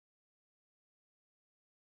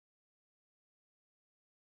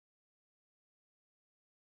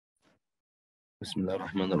بسم الله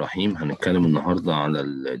الرحمن الرحيم. هنتكلم النهارده على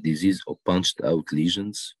ال disease of punched out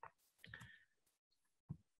lesions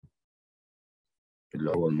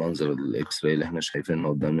اللي هو المنظر الاكس راي اللي احنا شايفينه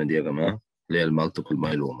قدامنا دي يا جماعه، اللي هي المالتيبل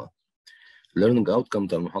مايلوما. الليرنينج اوتكم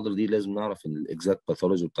بتاع المحاضره دي لازم نعرف الاكزاكت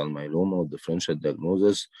باثولوجي بتاع المايلوما والديفرنشال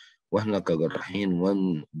دايجنوزس، واحنا كجراحين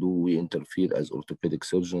when do we interfere as orthopedic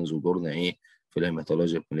surgeons ودورنا ايه في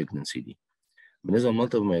الهيماتولوجيك malignancy دي. بالنسبه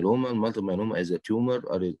للمالتيبل مايلوما، المالتيبل مايلوما is a tumor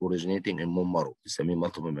originating in bone marrow، بنسميه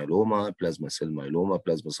مالتيبل مايلوما، بلازما سيل مايلوما،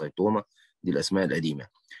 بلازما سايتوما، دي الاسماء القديمه.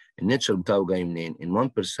 النيتشر بتاعه جاي منين؟ in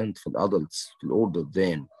 1% في الادلتس في الاوردر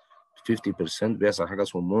than 50% بيحصل حاجه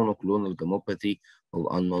اسمها مونوكلونال جاموباثي او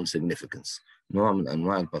unknown significance، نوع من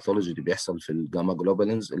انواع الباثولوجي اللي بيحصل في الجاما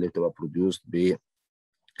جلوبولينز اللي بتبقى produced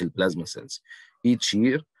بالبلازما سيلز. each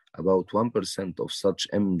year about 1% of such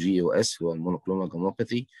MGUS هو المونوكلونال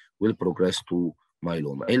جاموباثي will progress to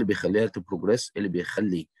myeloma. ايه اللي بيخليها تبروجريس؟ اللي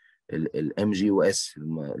بيخلي الام جي او اس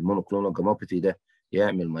المونوكلونال جاموباثي ده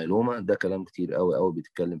يعمل مايلوما؟ ده كلام كتير قوي قوي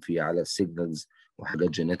بيتكلم فيه على السيجنالز وحاجات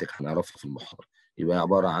جينيتك هنعرفها في المحاضره. يبقى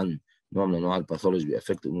عباره عن نوع من انواع الباثولوجي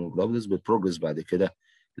بيأفكت المونوجلوبولينز، بتبروجريس بعد كده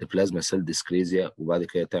لبلازما سيل ديسكريزيا وبعد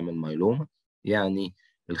كده تعمل مايلوما. يعني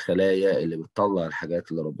الخلايا اللي بتطلع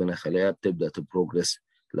الحاجات اللي ربنا خلقها بتبدا تبروجريس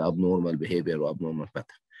لابنورمال بيهيفير وابنورمال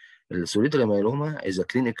باترن. السوليتري مايلوما is a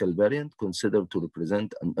clinical variant considered to represent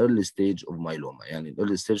an early stage of myeloma. يعني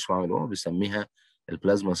الايرلي ستيج في المايلوما بيسميها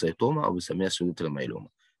البلازما سيتوما او بيسميها السوليتري مايلوما.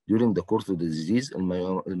 During the course of the disease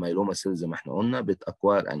المايلوما سيلز زي ما احنا قلنا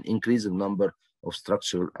بتacquire an increased number of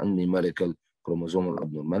structural and numerical chromosomal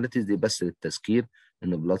abnormalities. دي بس للتذكير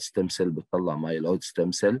ان البلاد ستيم سيل بتطلع مايلويد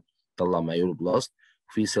ستيم سيل، بتطلع مايلوبلاست،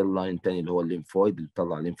 وفي سيل لاين تاني اللي هو الليمفويد اللي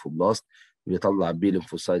بيطلع ليمفوبلاست، بيطلع بي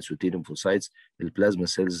ليمفوسايتس وتي ليمفوسايتس. البلازما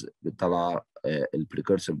سيلز بتطلع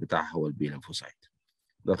البريكورسور بتاعها هو البي ليمفوسايت.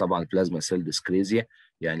 ده طبعا البلازما سيل ديسكريزيا،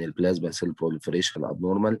 يعني البلازما سيل بروليفريشن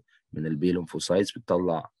الابنورمال من البي ليمفوسايتس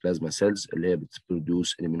بتطلع بلازما سيلز اللي هي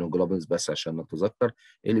بتبروديوس الامينوجلوبينز. بس عشان نتذكر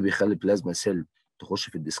ايه اللي بيخلي البلازما سيل تخش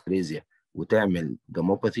في الديسكريزيا وتعمل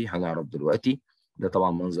جاموباثي هنعرف دلوقتي. ده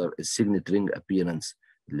طبعا منظر السيجنت رينج ابييرنس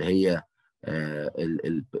اللي هي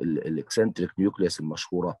الاكسنتريك نيوكليوس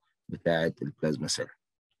المشهوره بتاعه البلازما سيل.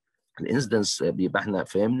 الانسدنس بيبقى احنا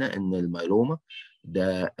فهمنا ان المايلوما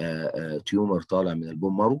ده تيومر طالع من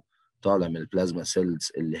البون مارو، طالع من البلازما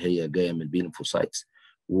سيلز اللي هي جايه من البي ليمفوسايتس،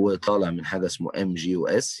 وطالع من حاجه اسمه ام جي او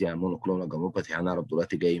اس يعني مونوكلونال جاموباثي. هنعرف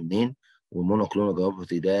دلوقتي جاي منين. والمونوكلونال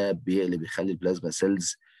جاموباثي ده اللي بيخلي البلازما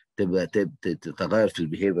سيلز تبقى تتغير في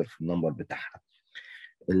البيهيفير في النمبر بتاعها.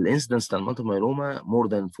 الانسيدنس بتاع المالتيبل مايلوما more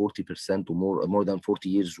than 40% و more than 40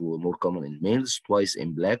 years و more common in males, twice in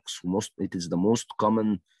blacks. it is the most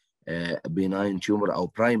common benign tumor او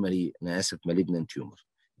primary انا اسف malignant tumor.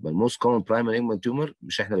 يبقى most common primary malignant tumor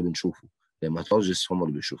مش احنا اللي بنشوفه، الهيماتولوجيست هم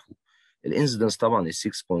اللي بيشوفوه. الانسيدنس طبعا is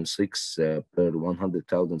 6.6 per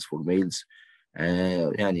 100,000 for males.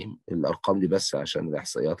 يعني الارقام دي بس عشان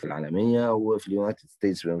الاحصائيات العالميه، وفي اليونايتد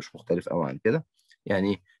ستيتس مش مختلف قوي عن كده.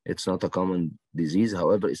 يعني it's not a common disease,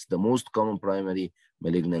 however it's the most common primary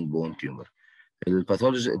malignant bone tumor.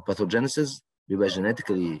 الباثوجينيسيس بيبقى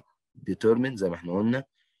genetically determined زي ما احنا قلنا.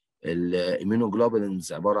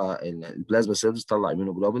 الاميونوجلوبولينز عباره عن البلازما سيلز تطلع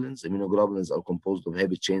اميونوجلوبولينز. immunoglobulins are composed of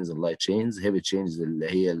heavy chains and light chains. heavy chains اللي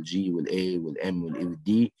هي الجي والاي والام والاي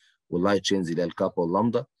والدي، واللايت chains اللي هي الكابا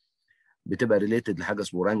واللامدا. بتبقى ريليتد لحاجه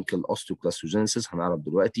اسمه رانكل اوستيوكلاستوجينيسيس هنعرف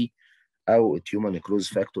دلوقتي، او تيومر نيكروز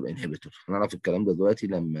فاكتور انهبيتور. هنعرف الكلام ده دلوقتي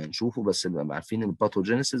لما نشوفه، بس نبقى عارفين ان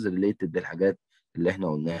الباثوجينيسيس ريليتد للحاجات اللي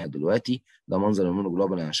احنا قلناها دلوقتي. ده منظر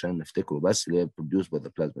المونوجلوبولين عشان نفتكره بس، اللي هي بروديوس باي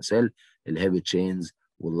ذا بلازما سيل، الهيفي تشينز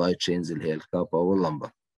واللايت تشينز اللي هي الكابا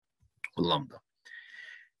واللامدا.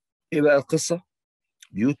 ايه بقى القصه؟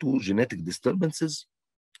 due to genetic disturbances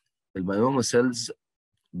المايلوما سيلز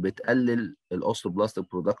بتقلل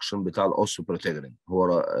الاوستوبلاستيك برودكشن بتاع الاوستوبروتيجرين.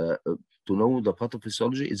 هو to know the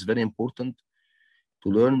pathophysiology is very important to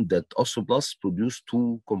learn that osteoblasts produce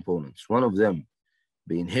two components. One of them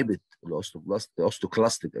بينهبت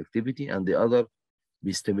osteoclastic activity and the other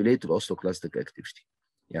بيستيميليت الاوستوكلاستيك activity.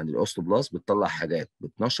 يعني الاوستوبلاست بتطلع حاجات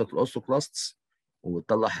بتنشط الاوستوكلاستس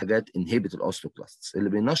وبتطلع حاجات انهبت الاوستوكلاستس.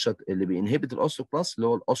 اللي بينهبت الاوستوكلاست اللي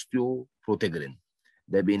هو الاوستيوبروتيجرين،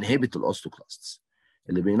 ده بينهبت الاوستوكلاستس.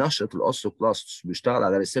 اللي بينشط الاوستوكلاست بيشتغل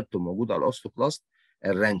على ريسبتور موجود على الاوستوكلاست،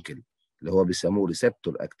 الرانكل، اللي هو بيسموه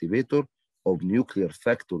ريسبتور اكتيفيتور اوف نيوكلير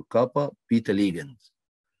فاكتور كابا بيتا ليجند.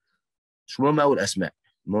 مش مهم قوي الاسماء،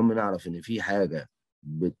 المهم نعرف ان في حاجه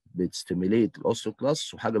بتستيميليت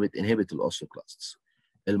الاوستوكلاست وحاجه بتنهبت الاوستوكلاست.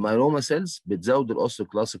 المايلوما سيلز بتزود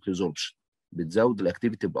الاوستوكلاستيك ريزوربشن، بتزود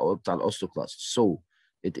الاكتيفيتي بتاع الاوستوكلاست. so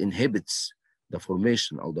it inhibits the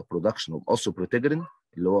formation او the production of osteoprotegerin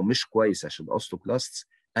اللي هو مش كويس عشان osteoclasts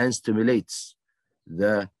and stimulates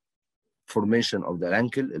the formation of the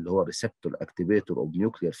rankle اللي هو receptor activator of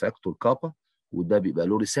nuclear factor kappa، وده بيبقى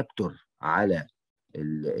له ريسبتور على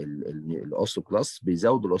الاوستوكلاست،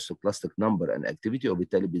 بيزود الاوستوكلاستيك نمبر اند اكتيفيتي،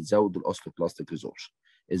 وبالتالي بيزود الاوستوكلاستيك ريزوربشن.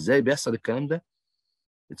 ازاي بيحصل الكلام ده؟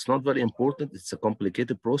 It's not very important. It's a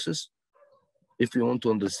complicated process. If you want to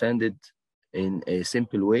understand it in a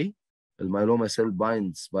simple way, the myeloma cell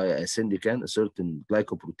binds by a syndican, a certain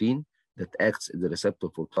glycoprotein that acts as the receptor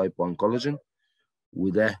for type 1 collagen,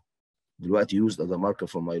 وده دلوقتي used as a marker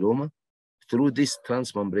for myeloma. Through this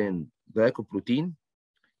transmembrane glycoprotein,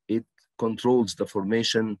 it controls the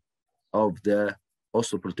formation of the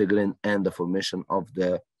osteoprotein and the formation of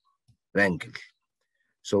the rankle.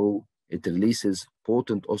 So it releases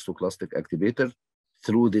potent osteoclastic activator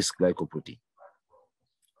through this glycoprotein.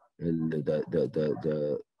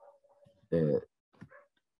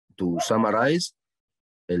 To summarize,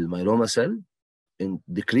 the myeloma cell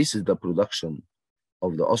decreases the production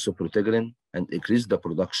of the osteoprotein and increases the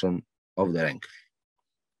production of the rankle.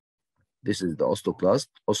 This is the osteoclast.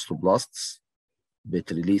 Osteoblasts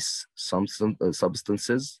release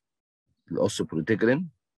substances, the osteoprotein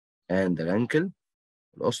and the rankle.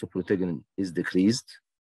 The osteoprotein is decreased.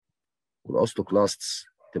 The osteoclasts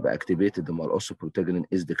تبقى activated لما الاوستوبروتيجرين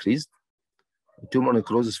is decreased. التيومر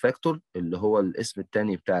نيكروزس فاكتور اللي هو الاسم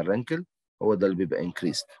الثاني بتاع الرانكل هو ده اللي بيبقى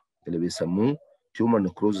increased، اللي بيسموه تيومر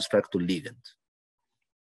نيكروزس فاكتور ليجند.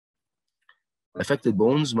 Affected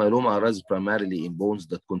bones, myeloma arises primarily in bones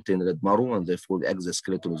that contain red marrow, and therefore the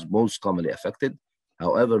exoskeleton is most commonly affected.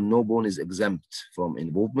 However, no bone is exempt from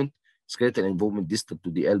involvement. Skeletal involvement distal to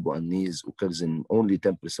the elbow and knees occurs in only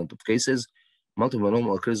 10% of cases. Multiple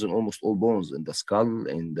myeloma occurs in almost all bones, in the skull,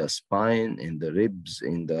 in the spine, in the ribs,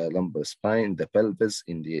 in the lumbar spine, the pelvis,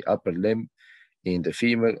 in the upper limb, in the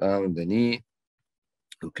femur, in the knee.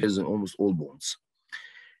 It occurs in almost all bones.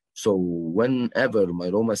 So whenever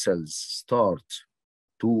myeloma cells start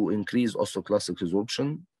to increase osteoclastic resorption,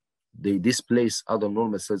 they displace other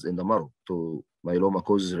normal cells in the marrow. So myeloma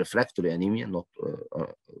causes refractory anemia, not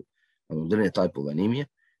an ordinary type of anemia,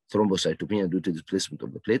 thrombocytopenia due to displacement of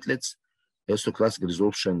the platelets. Osteoclastic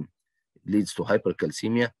resorption leads to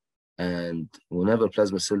hypercalcemia, and whenever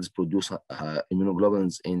plasma cells produce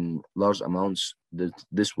immunoglobulins in large amounts,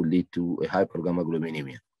 this will lead to a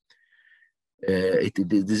hypergammaglobulinemia. It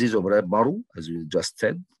is a disease of red marrow, as we just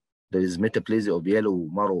said. There is metaplasia of yellow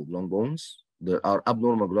marrow of long bones. There are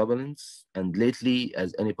abnormal globulins, and lately,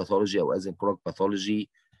 as any pathology or as in chronic pathology,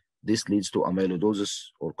 this leads to amyloidosis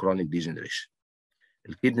or chronic degeneration.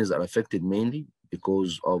 The kidneys are affected mainly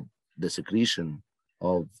because of the secretion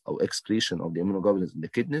of or excretion of the immunoglobulins in the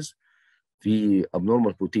kidneys. The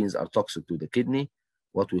abnormal proteins are toxic to the kidney,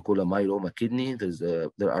 what we call a myeloma kidney.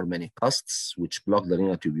 There are many casts which block the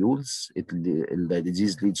renal tubules. The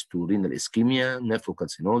disease leads to renal ischemia,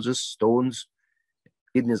 nephrocalcinosis, stones.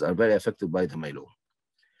 Kidneys are very affected by the myeloma.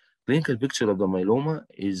 Clinical picture of the myeloma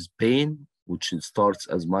is pain, which starts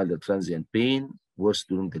as mild transient pain, worse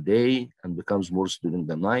during the day, and becomes worse during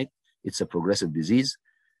the night. It's a progressive disease.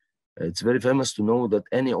 It's very famous to know that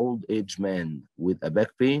any old age man with a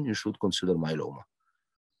back pain, you should consider myeloma.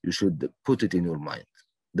 You should put it in your mind.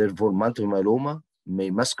 Therefore, multiple myeloma may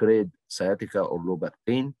masquerade sciatica or low back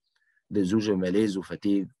pain. There's usually malaise,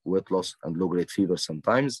 fatigue, weight loss, and low-grade fever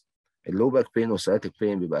sometimes. A low back pain or sciatic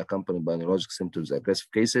pain will be accompanied by neurologic symptoms, aggressive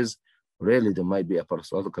cases. Rarely there might be a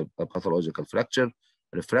pathological fracture,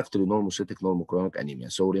 refractory normocytic normochronic anemia.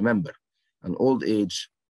 So remember, an old age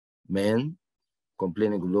man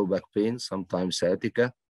complaining of low back pain, sometimes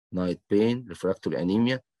sciatica, night pain, refractory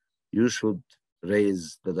anemia, you should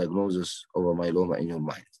raise the diagnosis of a myeloma in your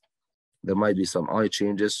mind. There might be some eye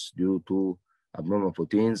changes due to abnormal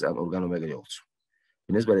proteins and organomegaly also.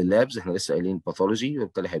 بالنسبة لللابز احنا لسه قايلين باثولوجي،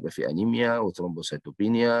 وبالتالي هيبقى في انيميا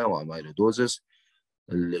وثرومبوسيتوبينيا واميلودوزس.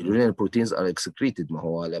 اليورينال بروتينز ار اكسكريتد، ما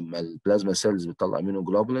هو لما البلازما سيلز بتطلع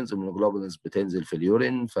immunoglobulins، الميونوجلوبولينز بتنزل في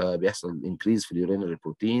اليورين، فبيحصل انكريز في اليورينال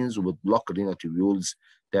بروتينز وبتبلوك الرينال تيوبيولز،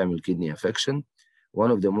 تعمل كيدني انفكشن. One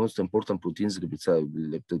of the most important proteins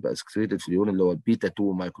اللي بتبقى excreted في اليورين اللي هو البيتا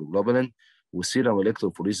 2 مايكروجلوبولين. والسيرم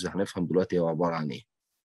الكتروفوريسيس هنفهم دلوقتي هو عباره عن ايه.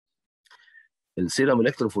 السيرم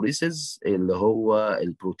الكتروفوريسيس اللي هو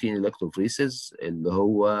البروتين الكتروفوريسيس اللي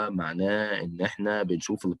هو معناه ان احنا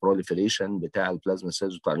بنشوف البروليفريشن بتاع البلازما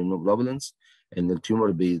سيلز بتاع الاميونوجلوبولينز، ان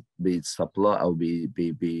التيومر بيسبلاي او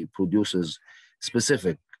بيبروديوسز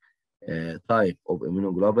specific type of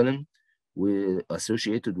immunoglobulin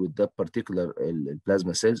associated with that particular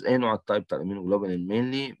plasma cells. ايه نوع التايب بتاع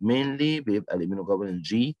الاميونوجلوبولين؟ mainly بيبقى الاميونوجلوبولين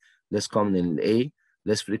G, less common ال A,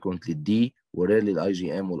 less frequently D, ورarely الاي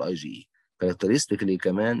جي ام والاي جي اي. كاركترستيكلي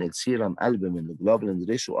كمان السيرم البومين globulin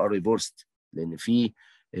ريشيو ار ريفرست، لان في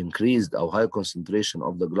increased او high concentration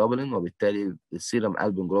of the globulin، وبالتالي السيرم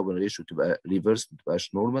البومين globulin ريشيو تبقى ريفرست، ما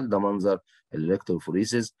تبقاش نورمال. ده منظر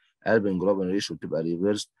الالكتروفوريسيس، البومين globulin ريشيو تبقى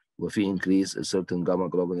ريفرست وفي increase certain gamma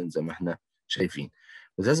globulin زي ما احنا شايفين.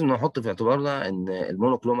 بس لازم نحط في اعتبارنا ان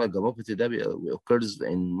المونوكلونال جاموباثي ده occurs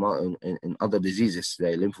in other diseases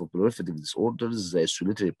زي lymphoproliferative disorders زي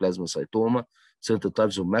solitary plasmacytoma, certain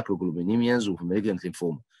types of macroglobulinemias وفي malignant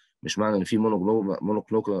lymphoma. مش معنى ان في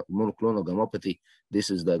monoclonal gammopathy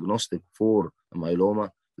this is diagnostic for myeloma.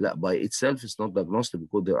 لا, by itself it's not diagnostic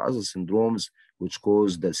because there are other syndromes which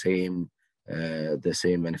cause the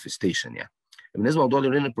same manifestation يعني. بالنسبه لموضوع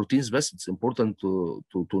اليورينال بروتينز بس it's important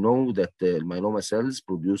to know that myeloma cells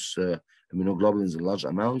produce immunoglobulins in large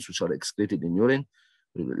amounts which are excreted in urine.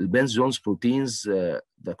 البنز جونز proteins,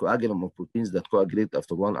 the coagulum of proteins that coagulate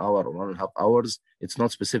after 1 hour or 1.5 hours, it's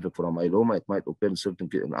not specific for a myeloma. It might occur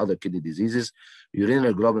in other kidney diseases.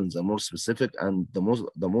 Urinary globulins are more specific, and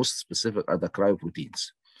the most specific are the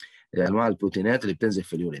cryoproteins. انواع البروتينات اللي بتنزل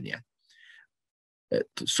في اليورين يعني.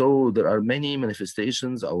 So there are many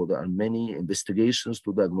manifestations or there are many investigations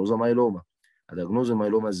to diagnose a myeloma. Diagnose a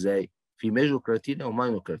myeloma ازاي؟ في major criteria و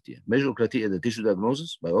minor criteria. Major criteria the tissue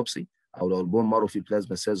diagnosis, biopsy، أو لو البون مارو فيه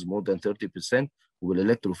plasma cells more than 30%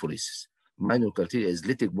 وبالelectrophoresis. Minor criteria is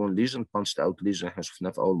lytic bone lesion, punched out lesion احنا شفناه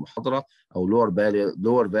في أول محاضرة، أو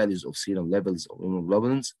lower values of serum levels of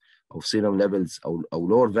immunoglobulins، أو serum levels أو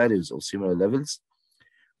lower values of serum levels.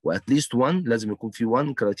 وات ليست 1 لازم يكون في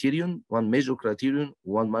 1 كرايتيريون، 1 ميجور كرايتيريون و1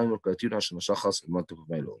 ماينور كرايتيريون عشان نشخص المالتيبل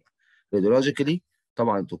مايلوما. راديولوجيكالي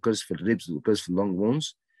طبعا توكرز في الريبس وتوكرز في اللونج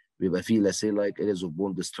بونز، بيبقى فيه لاسي لايك ارياز اوف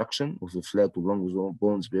بون ديستركشن، وفي الفلات واللونج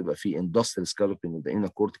بونز بيبقى فيه اندستريال سكالبينج اوف ذا انر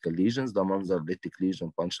كورتيكال ليجنز. ده منظر ليتيك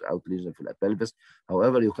ليجن بانش اوت ليجن في الابلفس.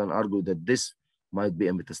 however you can argue that this might be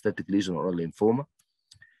a metastatic lesion or a lymphoma.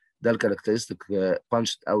 ده الكاركترستيك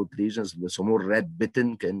بانشد اوت ليجنز بيسموه الراد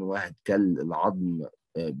بيتن، كانه واحد كل العظم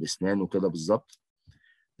باسنانه كده بالظبط.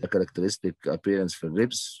 ده كاركترستيك ابييرنس في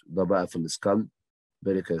الريبس. ده بقى في السكال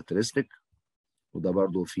فيري كاركترستيك. وده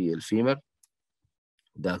برضو في الفيمر.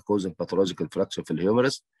 ده causing pathological fracture في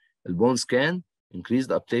الهيومرس. البون سكان increased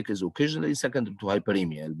uptake is occasionally secondary to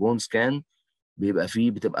hyperemia. البون سكان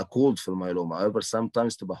بتبقى cold في المايلوما، however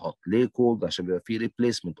sometimes تبقى hot. ليه cold؟ عشان بيبقى فيه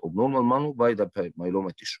replacement of normal mono by the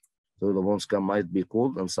myeloma tissue. So the bone scan might be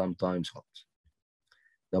cold and sometimes hot.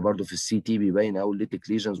 ده برضه في السي تي بيبين قوي الليتيك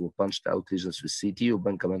ليجنز والبانشد اوت ليجنز في السي تي،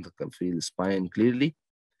 وبان كمان كان في السباين كليرلي.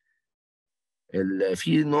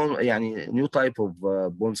 في نوع يعني نيو تايب اوف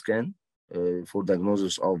بون سكان for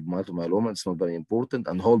diagnosis of multiple myeloma. It's not very important,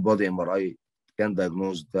 and whole body MRI can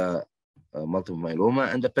diagnose the multiple myeloma,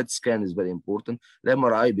 and the PET scan is very important. ال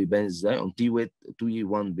MRI بيبان ازاي؟ on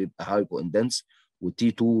T1 بيبقى hypo intense، و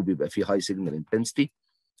T2 بيبقى فيه high signal intensity،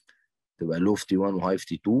 تبقى لو في T1 وهاي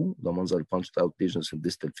في T2. ده منظر البانشد اوت ليجنز في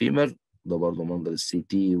الديستال فيمر. ده برضه منظر السي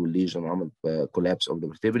تي والليجن عمل كولابس اوف ذا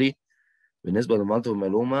فيرتبري. بالنسبه للمالتيبل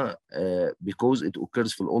مايلوما because it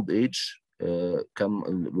occurs في الاولد ايج، كم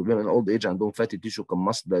بما ان الاولد ايج عندهم فاتي تيشو كان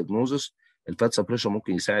ماست دايجنوزس، الفات سبريشن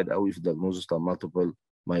ممكن يساعد قوي في الدايجنوزس بتاع المالتيبل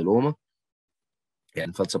مايلوما. يعني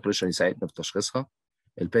الفات سبريشن يساعدنا في تشخيصها.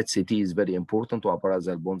 البيت سي تي از فيري امبورتنت، وعباره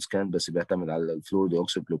زي البون سكان بس بيعتمد على الفلويد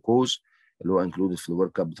اوكسيد جلوكوز اللي هو انكلودد في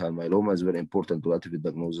الورك اب بتاع المايلوما. از فيري امبورتنت دلوقتي في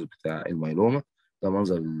الدايجنوزس بتاع المايلوما. ده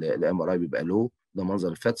منظر الام ار اي بيبقى لو. ده منظر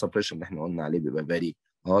الفات سبريشن اللي احنا قلنا عليه بيبقى فيري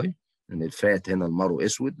هاي، ان الفات هنا المارو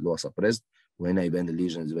اسود اللي هو سبريسد، وهنا يبان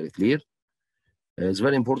الليجنز فيري كلير. It's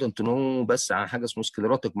very important to know بس عن حاجه اسمه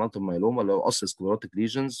سكليروتيك مالتيبل مايلوما، اللي هو اصل سكليروتيك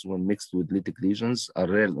ليجنز when mixed with lytic lesions are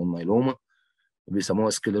rare in myeloma. بيسموها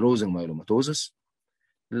سكليروزنج مايلوماتوزس.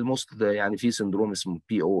 الموست يعني في سندروم اسمه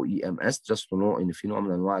POEMS just to know ان في نوع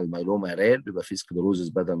من انواع المايلوما رير بيبقى فيه سكليروزس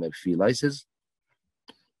بدل ما يبقى فيه لايسز.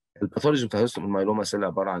 الباثولوجي بتاع المايلوما سيل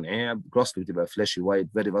عباره عن ايه؟ جروسلي بتبقى فلاشي وايت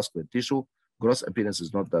فيري فاسكولار تيشو. جروس ابيرنس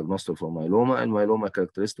از نوت diagnostic for myeloma. المايلوما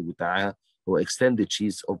كاركترستيك بتاعها هو extended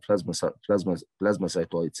sheets of plasma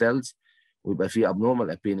cytoid cells، ويبقى في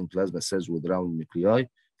abnormal appearing plasma cells with round nuclei.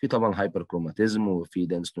 في طبعا hyperchromatism وفي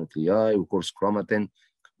dense nuclei وcoarse chromatin.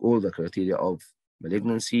 all the criteria of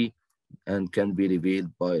malignancy and can be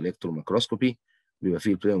revealed by electron microscopy. بيبقى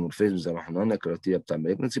فيه pleomorphism زي ما احنا قلنا الكرايتيريا بتاع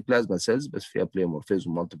malignancy plasma cells بس فيها pleomorphism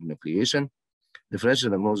multiple nucleation. differential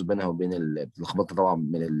diagnosis بينها وبين اللخبطه طبعا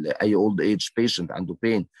من اي old age patient عنده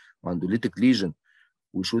pain وعنده lytic lesion.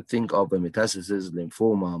 We should think of metastasis,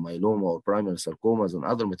 lymphoma, myeloma, or primary sarcomas and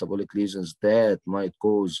other metabolic lesions that might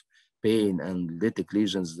cause pain and lytic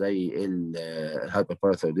lesions زي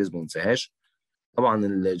الهايبرباراثايروديزم ما ننساهاش. طبعا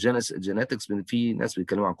الجينetics في ناس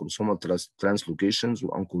بيتكلموا عن كروموسومال ترانسلوكيشنز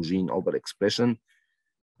وانكوجين اوفر اكسبريشن.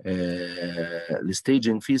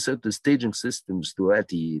 الستيجنج في ست ستيجنج سيستمز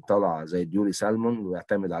دلوقتي طالعه زي الديوري سالمون،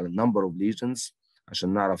 ويعتمد على النمبر اوف ليجنز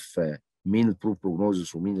عشان نعرف مين البرو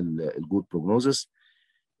بروجنوزس ومين الجود بروجنوزس.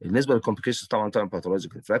 بالنسبه للكومبليكيشنز طبعا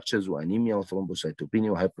باثولوجيكال فراكشرز وانيميا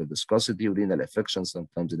وثرومبوسايتوبينيا وهايبر فيسكوسيتي ورينال افكشن سم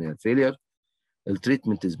تايمز رينال فيلير.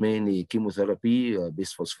 التريتمنت از مينلي كيموثيرابي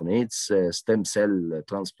بيسفوسفونيتس ستيم سيل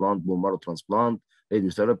ترانسبلانت بون مارو ترانسبلانت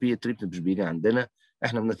راديوثيرابي. التريتمنت مش بيجي عندنا،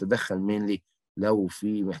 احنا بنتدخل مينلي لو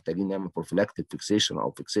في محتاجين نعمل بروفيلاكتيك فيكسيشن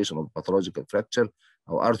او فيكسيشن اوف باثولوجيكال فراكشر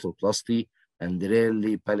او ارثروبلاستي اند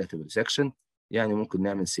ريرلي بالياتيف ريسكشن. يعني ممكن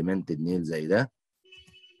نعمل سيمنتد نيل زي ده،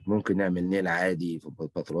 ممكن نعمل نيل عادي في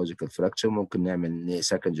باثولوجيكال فراكشر، ممكن نعمل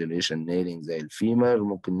سكند جنريشن نيلينج زي الفيمر،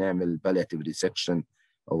 ممكن نعمل بالياتيف ريسكشن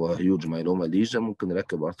او هيوج مايلوما ليجن، ممكن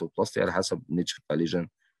نركب ارثروبلاستي على حسب النيتشر بتاع الليجن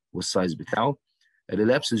والسايز بتاعه.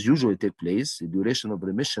 الريلابسز usually take place. duration of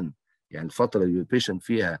remission يعني الفتره اللي البيشنت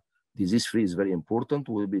فيها disease free is very important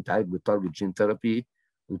وبيتعالج بالتارجت جين ثيرابي.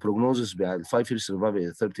 البروجنوزس بعد 5 years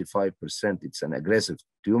survival 35%. It's an aggressive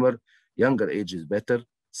tumor. Younger age is better.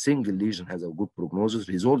 Single lesion has a good prognosis.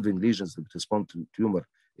 Resolving lesions that respond to tumor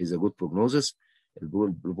is a good prognosis.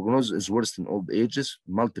 The prognosis is worse in old ages.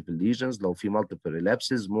 Multiple lesions لو في multiple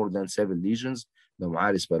relapses more than 7 lesions لو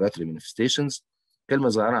معاه respiratory manifestations. كلمه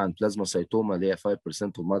صغيره عن بلازما سايتوما اللي هي 5%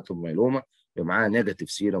 of multiple myeloma يبقى معاها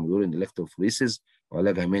نيجاتيف سيرم ويورين الكتروفوريسيس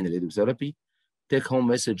وعلاجها من الراديوثيرابي. تيك هوم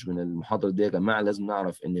مسج من المحاضره دي يا جماعه، لازم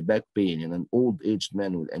نعرف ان باك بين in an old aged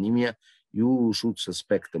man والانيميا you should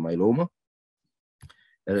suspect myeloma.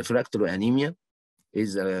 refractory anemia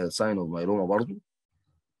is a sign of myeloma برضه.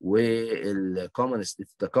 والcommonest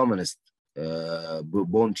it's the commonest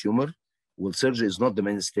bone tumor والsurgery is not the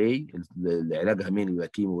mainstay. علاجها مين يبقى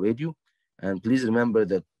كيمو راديو. And please remember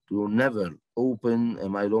that you never open a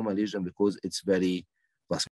myeloma lesion because it's very